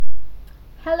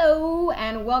Hello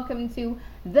and welcome to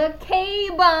the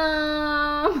K-Bomb.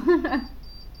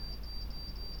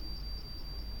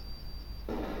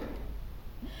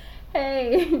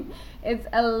 Hey, it's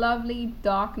a lovely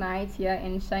dark night here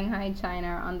in Shanghai,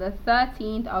 China on the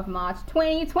 13th of March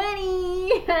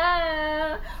 2020.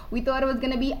 We thought it was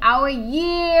going to be our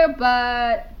year,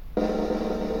 but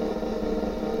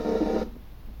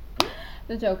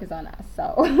the joke is on us.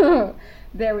 So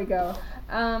there we go.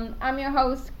 I'm your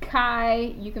host,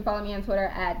 Kai. You can follow me on Twitter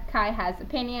at Kai Has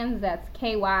Opinions. That's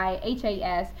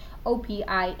KYHASOPINONS.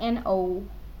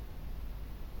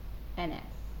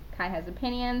 Kai Has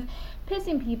Opinions,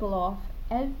 pissing people off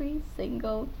every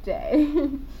single day.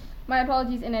 My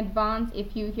apologies in advance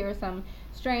if you hear some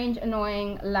strange,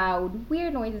 annoying, loud,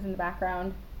 weird noises in the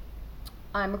background.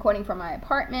 I'm recording from my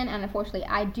apartment, and unfortunately,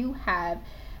 I do have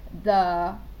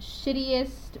the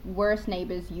shittiest, worst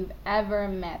neighbors you've ever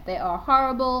met. They are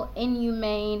horrible,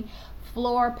 inhumane,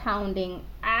 floor pounding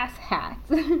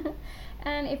asshats.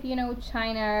 And if you know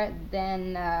China,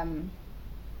 then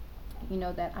you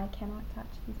know that I cannot touch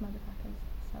these motherfuckers.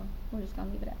 So we're just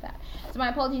gonna leave it at that. So my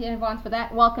apologies in advance for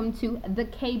that. Welcome to the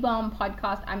K-Bomb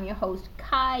podcast. I'm your host,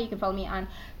 Kai. You can follow me on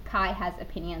Kai Has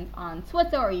Opinions on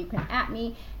Twitter, or you can at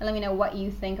me and let me know what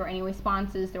you think or any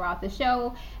responses throughout the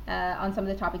show on some of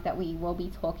the topics that we will be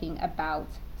talking about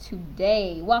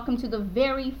today. Welcome to the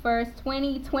very first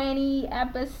 2020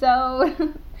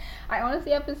 episode. I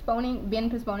honestly have been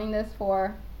postponing this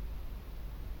for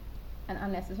an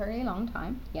unnecessarily long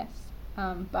time, yes.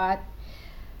 But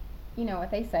you know what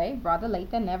they say, rather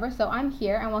late than never. So I'm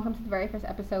here, and welcome to the very first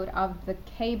episode of the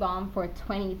K-Bomb for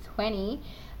 2020.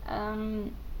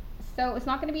 So it's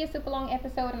not going to be a super long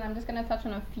episode, and I'm just going to touch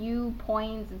on a few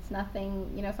points. It's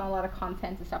nothing, it's not a lot of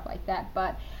content and stuff like that.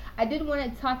 But I did want to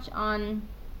touch on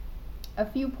a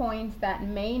few points that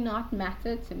may not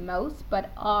matter to most,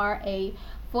 but are a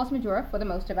force majeure for the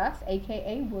most of us,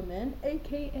 aka women,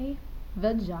 aka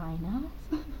vaginas.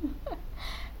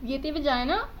 Get the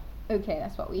vagina? Okay,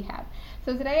 that's what we have.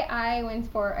 So today I went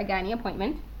for a gynae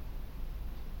appointment,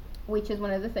 which is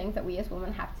one of the things that we as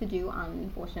women have to do,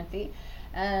 unfortunately.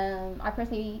 I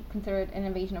personally consider it an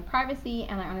invasion of privacy,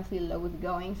 and I honestly loathe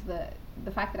going. So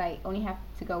the fact that I only have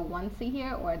to go once a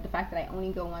year, or the fact that I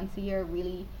only go once a year,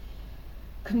 really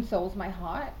consoles my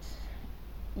heart.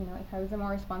 If I was a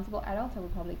more responsible adult, I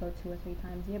would probably go 2 or 3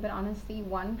 times a year. But honestly,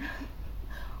 one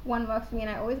works for me, and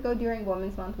I always go during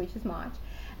Women's Month, which is March.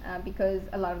 Because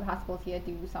a lot of the hospitals here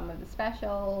do some of the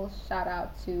specials. Shout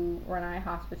out to Renai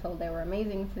Hospital, they were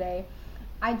amazing today.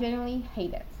 I genuinely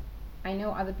hate it. I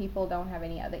know other people don't have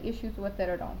any other issues with it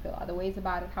or don't feel other ways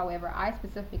about it. However, I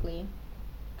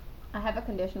have a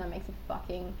condition that makes it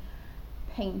fucking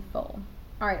painful.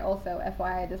 Alright, also,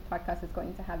 FYI, this podcast is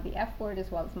going to have the F word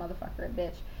as well as motherfucker,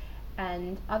 bitch,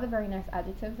 and other very nice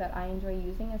adjectives that I enjoy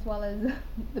using, as well as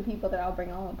the people that I'll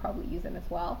bring on will probably use them as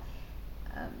well.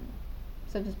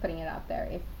 So just putting it out there,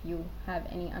 if you have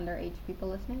any underage people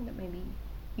listening that maybe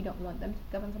you don't want them to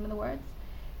govern some of the words.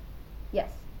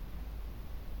 Yes.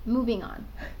 Moving on.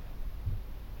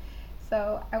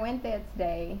 So I went there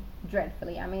today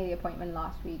dreadfully. I made the appointment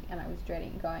last week and I was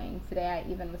dreading going. Today I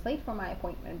even was late for my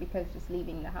appointment because just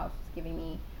leaving the house was giving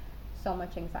me so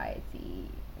much anxiety.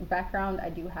 Background, I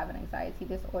do have an anxiety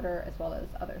disorder as well as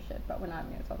other shit, but we're not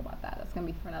going to talk about that. That's going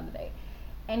to be for another day.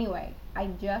 Anyway, I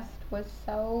just was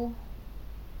so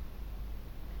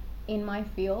in my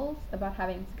feels about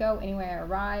having to go. Anyway, I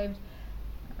arrived,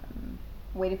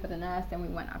 waited for the nurse, then we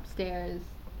went upstairs.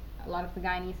 A lot of the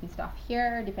gynaes and stuff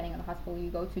here, depending on the hospital you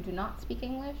go to, do not speak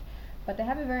English, but they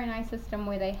have a very nice system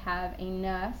where they have a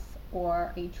nurse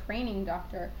or a training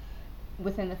doctor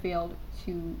within the field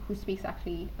who speaks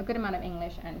actually a good amount of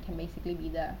English and can basically be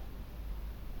the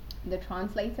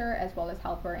translator as well as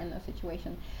helper in those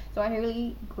situations. So I had a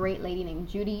really great lady named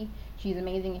Judy. She's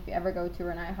amazing. If you ever go to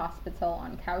Renai Hospital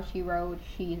on Cauchy Road,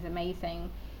 she's amazing.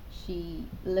 She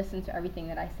listened to everything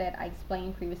that I said. I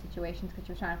explained previous situations because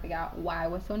she was trying to figure out why I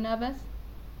was so nervous.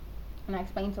 And I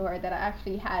explained to her that I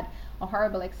actually had a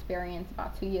horrible experience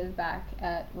about 2 years back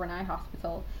at Renai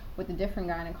Hospital with a different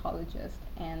gynecologist.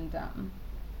 And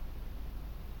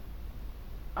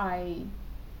I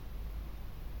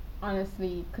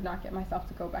honestly could not get myself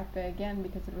to go back there again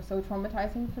because it was so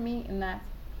traumatizing for me in that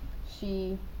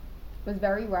she was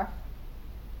very rough.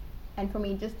 And for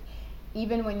me, just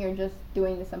even when you're just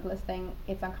doing the simplest thing,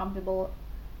 it's uncomfortable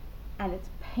and it's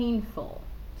painful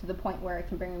to the point where it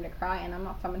can bring me to cry. And I'm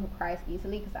not someone who cries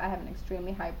easily because I have an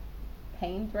extremely high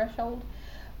pain threshold,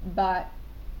 but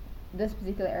this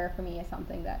particular area for me is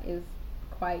something that is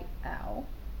quite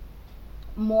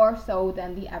more so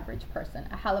than the average person,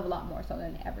 a hell of a lot more so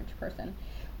than the average person,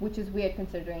 which is weird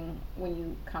considering when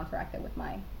you counteract it with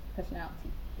my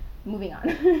personality. Moving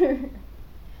on.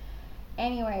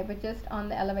 Anyway, but just on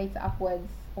the elevator upwards,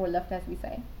 or lift as we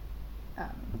say,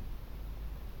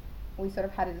 we sort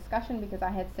of had a discussion because I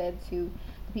had said to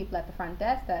the people at the front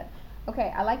desk that,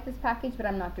 okay, I like this package, but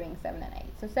I'm not doing 7 and 8.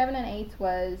 So 7 and 8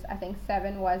 was, I think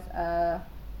 7 was a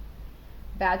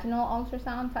vaginal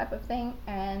ultrasound type of thing,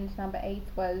 and number 8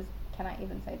 was, can I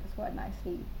even say this word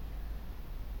nicely,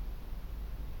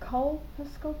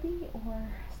 colposcopy or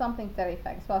something to that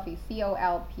effect. Spelled for you,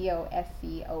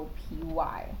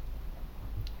 COLPOSCOPY.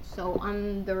 So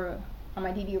on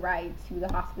my DD ride to the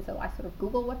hospital, I sort of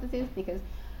Googled what this is because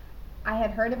I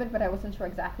had heard of it, but I wasn't sure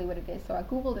exactly what it is. So I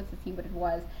Googled it to see what it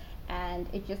was, and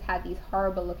it just had these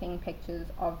horrible looking pictures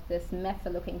of this mesa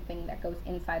looking thing that goes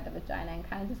inside the vagina and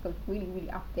kind of just goes really,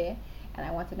 really up there, and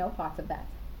I wanted no parts of that.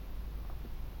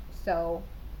 So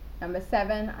number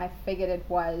 7, I figured it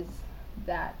was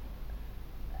that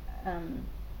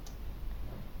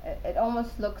it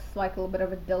almost looks like a little bit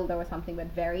of a dildo or something, but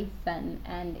very thin,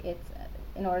 and it's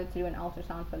in order to do an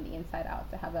ultrasound from the inside out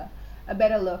to have a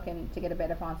better look and to get a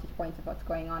better vantage point of what's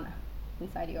going on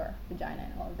inside your vagina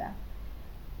and all of that.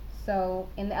 So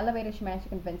in the elevator, she managed to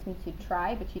convince me to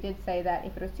try, but she did say that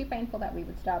if it was too painful that we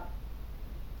would stop.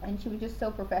 And she was just so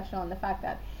professional in the fact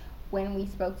that when we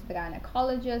spoke to the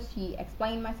gynecologist, she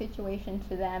explained my situation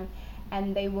to them,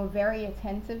 and they were very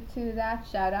attentive to that.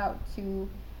 Shout out to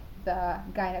the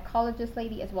gynecologist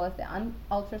lady as well as the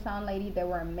ultrasound lady. They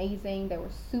were amazing. They were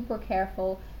super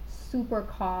careful, super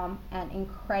calm, and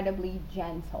incredibly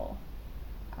gentle.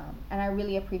 And I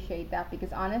really appreciate that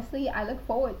because honestly, I look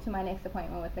forward to my next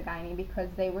appointment with the gynae because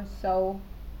they were so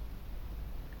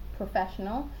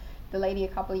professional. The lady a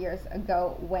couple of years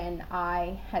ago, when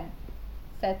I had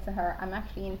said to her, I'm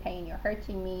actually in pain, you're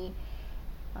hurting me,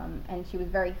 and she was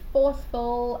very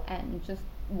forceful and just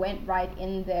went right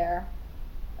in there,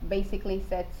 basically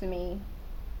said to me,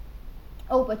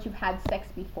 oh, but you've had sex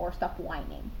before, stop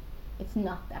whining. It's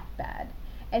not that bad.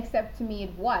 Except to me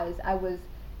it was. I was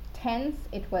tense,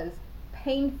 it was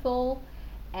painful,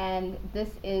 and this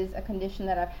is a condition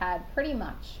that I've had pretty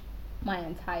much my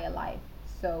entire life.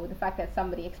 So the fact that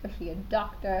somebody, especially a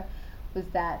doctor, was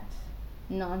that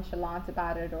nonchalant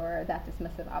about it or that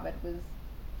dismissive of it was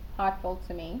heartful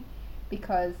to me,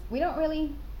 because we don't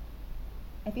really,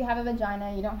 if you have a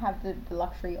vagina, you don't have the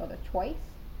luxury or the choice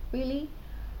really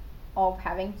of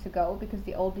having to go, because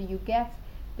the older you get,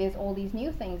 there's all these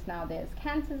new things now. There's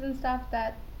cancers and stuff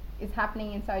that is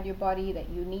happening inside your body that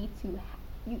you need to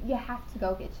you have to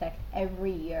go get checked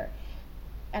every year,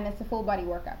 and it's a full body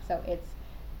workup. So it's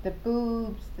the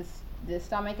boobs, the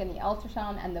stomach, and the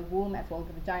ultrasound, and the womb as well as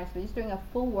the vagina. So we're just doing a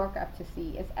full workup to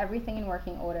see, is everything in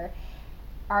working order?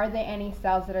 Are there any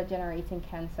cells that are generating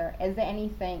cancer? Is there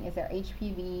anything? Is there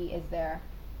HPV? Is there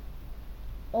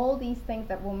all these things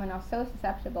that women are so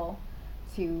susceptible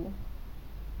to,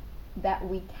 that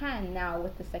we can now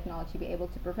with this technology be able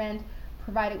to prevent,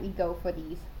 provided we go for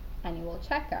these annual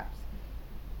checkups.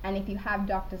 And if you have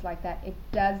doctors like that, it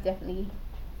does definitely,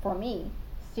 for me,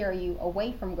 steer you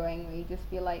away from going where you just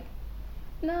feel like,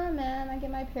 nah man, I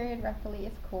get my period rectally,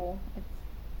 it's cool,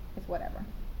 it's whatever.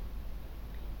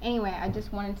 Anyway, I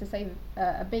just wanted to say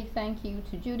a big thank you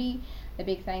to Judy, a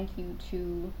big thank you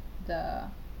to the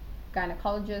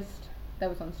gynecologist that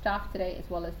was on staff today, as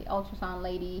well as the ultrasound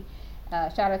lady.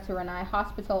 Shout out to Renai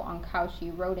Hospital on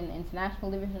Cauchy Road in the International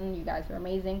Division. You guys are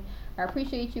amazing. I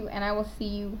appreciate you, and I will see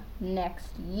you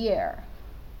next year.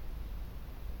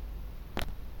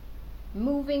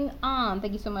 Moving on.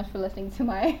 Thank you so much for listening to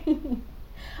my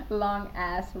long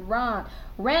ass rant.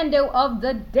 Rando of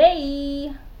the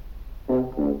day.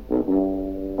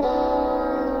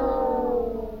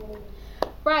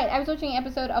 Right, I was watching an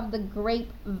episode of The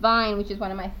Grapevine, which is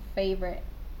one of my favorite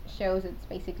shows. It's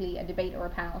basically a debate or a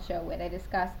panel show where they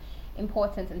discuss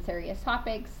important and serious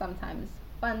topics, sometimes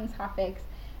fun topics,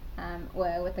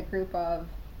 with a group of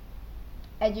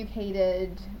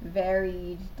educated,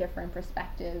 varied, different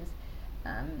perspectives,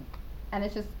 and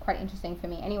it's just quite interesting for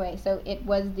me. Anyway, so it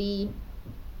was the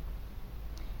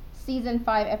season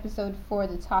 5 episode 4.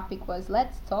 The topic was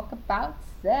Let's Talk About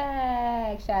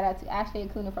Sex. Shout out to Ashley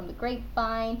Acuna from The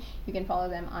Grapevine. You can follow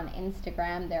them on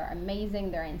Instagram. They're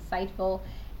amazing, they're insightful,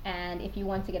 and if you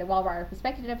want to get a well-rounded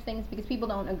perspective of things, because people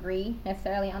don't agree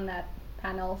necessarily on that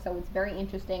panel, so it's very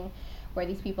interesting where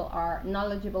these people are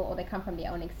knowledgeable or they come from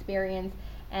their own experience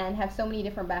and have so many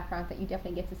different backgrounds that you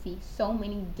definitely get to see so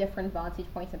many different vantage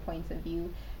points and points of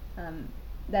view,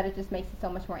 that it just makes it so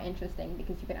much more interesting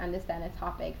because you can understand a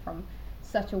topic from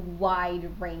such a wide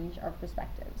range of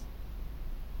perspectives.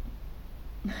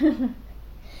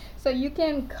 So you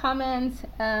can comment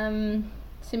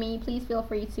to me. Please feel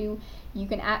free to. You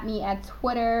can at me at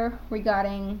Twitter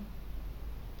regarding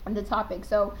the topic.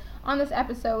 So on this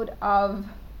episode of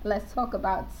Let's Talk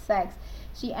About Sex,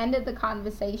 she ended the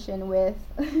conversation with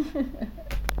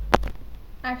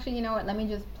actually, you know what, let me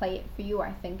just play it for you.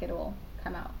 I think it will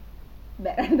come out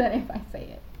better than if I say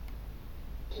it.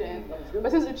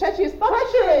 But since Uchechi is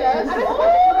pressuring us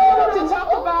to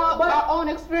talk about our own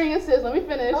experiences, let me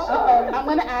finish. I'm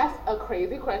going to ask a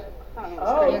crazy question.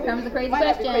 Here comes the crazy Might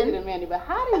question. not be crazy to Mandy, but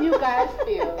how do you guys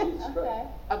feel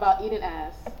about eating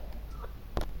ass?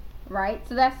 Right?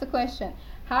 So that's the question.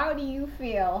 How do you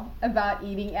feel about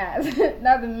eating ass?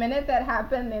 Now, the minute that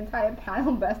happened, the entire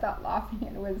panel burst out laughing,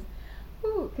 and it was,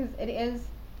 because it is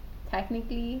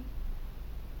technically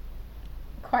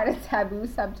quite a taboo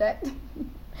subject.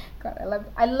 God,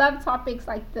 I love topics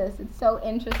like this. It's so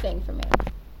interesting for me.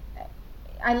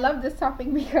 I love this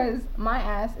topic because my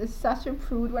ass is such a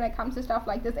prude when it comes to stuff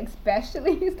like this,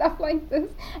 especially stuff like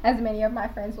this. As many of my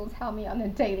friends will tell me on the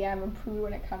daily, I'm a prude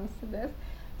when it comes to this.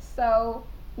 So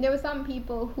there were some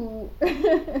people who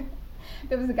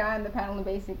there was a guy on the panel who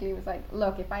basically was like,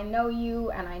 look, if I know you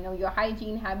and I know your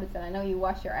hygiene habits and I know you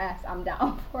wash your ass, I'm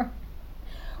down for it.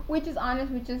 Which is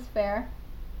honest, which is fair.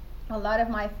 A lot of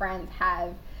my friends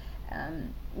have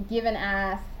given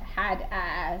ass, had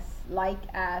ass, like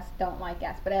ass, don't like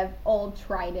ass, but I've all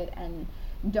tried it and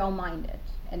don't mind it.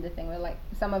 And the thing where, like,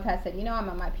 some of us said, you know, I'm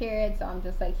on my period, so I'm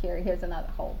just like, here's another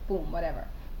hole, boom, whatever.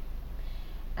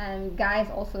 And guys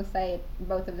also say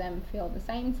both of them feel the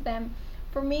same to them.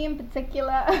 For me in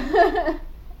particular,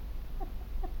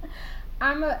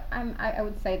 I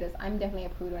would say this, I'm definitely a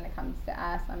prude when it comes to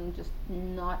ass. I'm just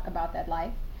not about that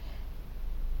life.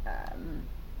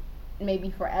 Maybe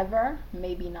forever,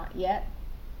 maybe not yet.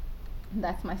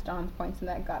 That's my strong points in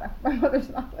that. God, my mother's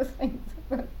not listening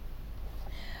to this.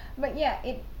 But yeah,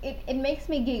 it makes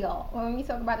me giggle when we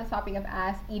talk about the topic of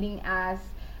ass, eating ass,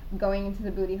 going into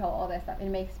the booty hole, all that stuff. It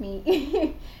makes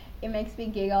me it makes me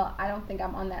giggle. I don't think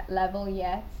I'm on that level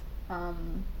yet.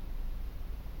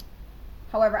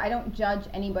 However, I don't judge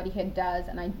anybody who does,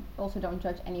 and I also don't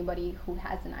judge anybody who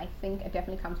hasn't. I think it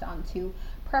definitely comes down to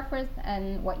preference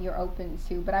and what you're open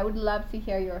to. But I would love to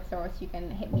hear your thoughts. You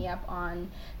can hit me up on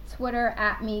Twitter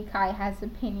at me, Kai Has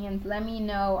Opinions. Let me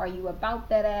know, are you about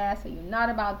that ass? Are you not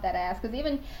about that ass? Because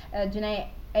even Janae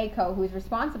Aiko, who's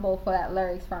responsible for that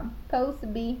lyrics from Supposed to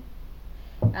Be,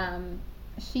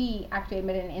 she actually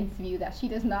admitted in an interview that she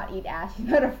does not eat ass. She's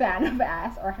not a fan of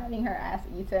ass or having her ass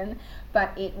eaten,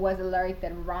 but it was a lyric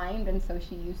that rhymed, and so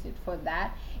she used it for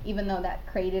that, even though that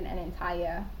created an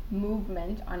entire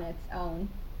movement on its own.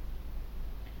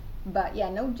 But yeah,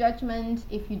 no judgment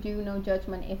if you do, no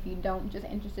judgment if you don't. Just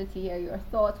interested to hear your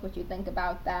thoughts, what you think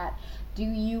about that. Do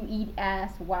you eat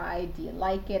ass? Why? Do you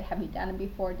like it? Have you done it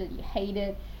before? Did you hate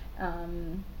it?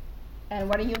 And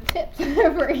what are your tips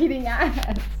for eating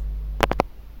ass?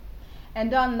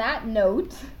 And on that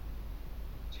note,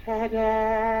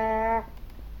 let's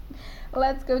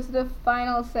go to the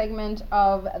final segment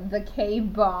of the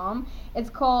K-Bomb. It's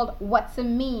called What's a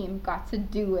Meme Got to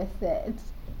Do with It?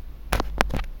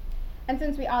 And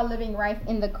since we are living right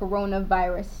in the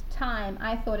coronavirus time,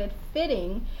 I thought it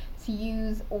fitting to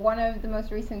use one of the most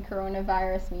recent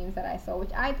coronavirus memes that I saw,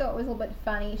 which I thought was a little bit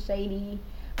funny, shady,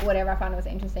 whatever. I found it was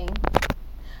interesting.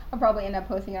 I'll probably end up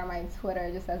posting it on my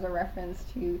Twitter just as a reference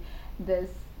to this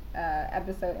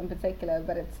episode in particular,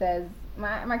 but it says,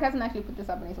 my cousin actually put this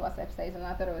up in his WhatsApp status and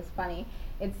I thought it was funny.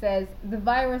 It says, the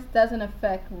virus doesn't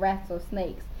affect rats or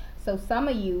snakes, so some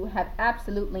of you have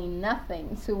absolutely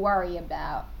nothing to worry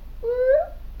about.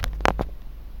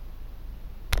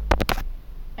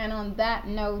 And on that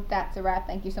note, that's a wrap.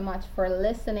 Thank you so much for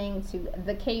listening to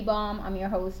the K-Bomb. I'm your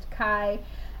host, Kai.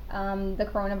 The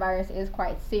coronavirus is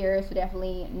quite serious, so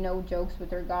definitely no jokes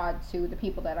with regard to the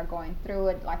people that are going through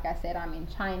it. Like I said, I'm in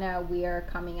China. We're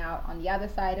coming out on the other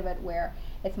side of it where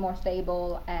it's more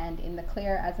stable and in the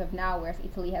clear as of now, whereas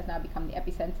Italy has now become the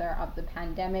epicenter of the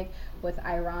pandemic, with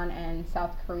Iran and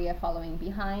South Korea following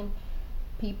behind.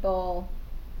 People,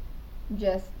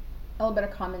 just a little bit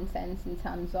of common sense in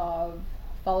terms of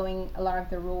following a lot of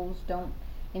the rules. Don't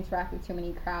interact with too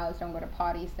many crowds, don't go to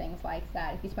parties, things like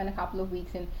that. If you spend a couple of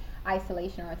weeks in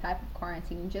isolation or a type of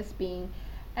quarantine, just being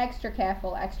extra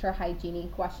careful, extra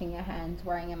hygienic, washing your hands,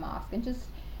 wearing a mask, and just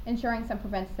ensuring some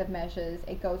preventative measures,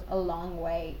 it goes a long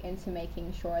way into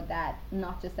making sure that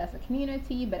not just as a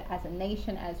community, but as a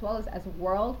nation, as well as a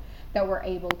world, that we're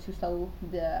able to slow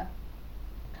the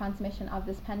transmission of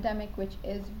this pandemic, which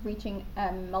is reaching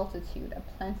a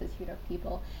plentitude of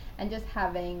people, and just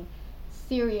having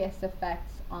serious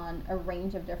effects on a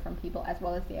range of different people, as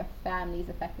well as their families,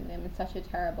 affecting them in such a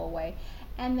terrible way.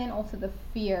 And then also the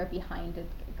fear behind it,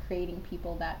 creating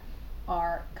people that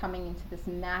are coming into this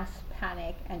mass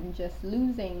panic and just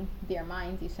losing their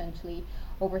minds essentially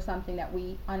over something that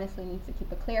we honestly need to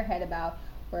keep a clear head about,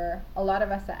 where a lot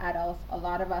of us are adults, a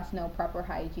lot of us know proper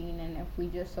hygiene, and if we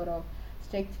just sort of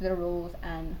stick to the rules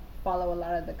and follow a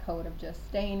lot of the code of just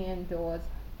staying indoors,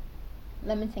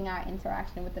 limiting our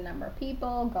interaction with the number of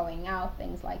people, going out,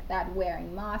 things like that,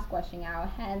 wearing masks, washing our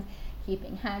hands,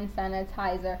 keeping hand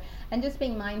sanitizer, and just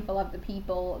being mindful of the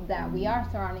people that we are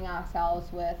surrounding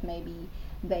ourselves with. Maybe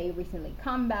they recently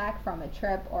come back from a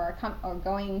trip, or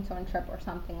going to a trip or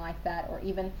something like that, or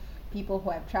even people who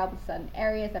have traveled to certain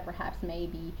areas that perhaps may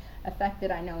be affected.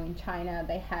 I know in China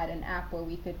they had an app where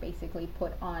we could basically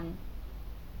put on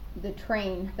the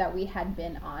train that we had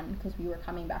been on, because we were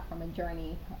coming back from a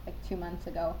journey like 2 months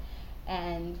ago,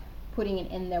 and putting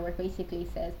it in there where it basically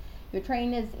says your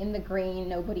train is in the green,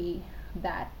 nobody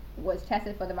that was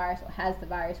tested for the virus or has the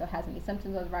virus or has any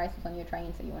symptoms of the virus is on your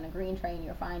train, so you're on a green train,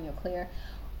 you're fine, you're clear.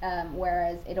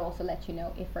 Whereas it also lets you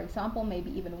know if, for example, maybe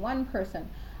even one person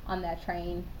on that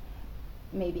train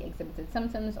maybe exhibited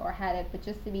symptoms or had it, but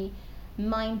just to be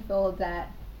mindful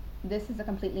that this is a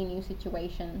completely new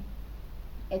situation.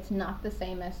 It's not the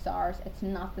same as SARS, it's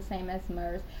not the same as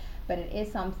MERS, but it is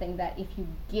something that if you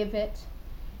give it,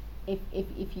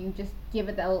 if you just give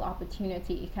it that little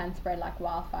opportunity, it can spread like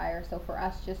wildfire. So for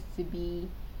us just to be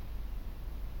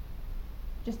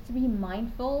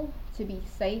mindful, to be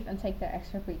safe and take that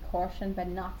extra precaution, but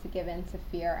not to give in to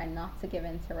fear and not to give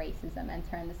in to racism and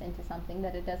turn this into something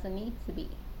that it doesn't need to be.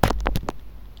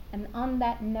 And on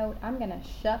that note, I'm gonna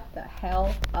shut the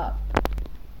hell up.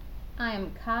 I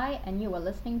am Kai, and you are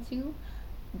listening to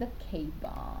The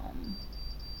K-Bomb.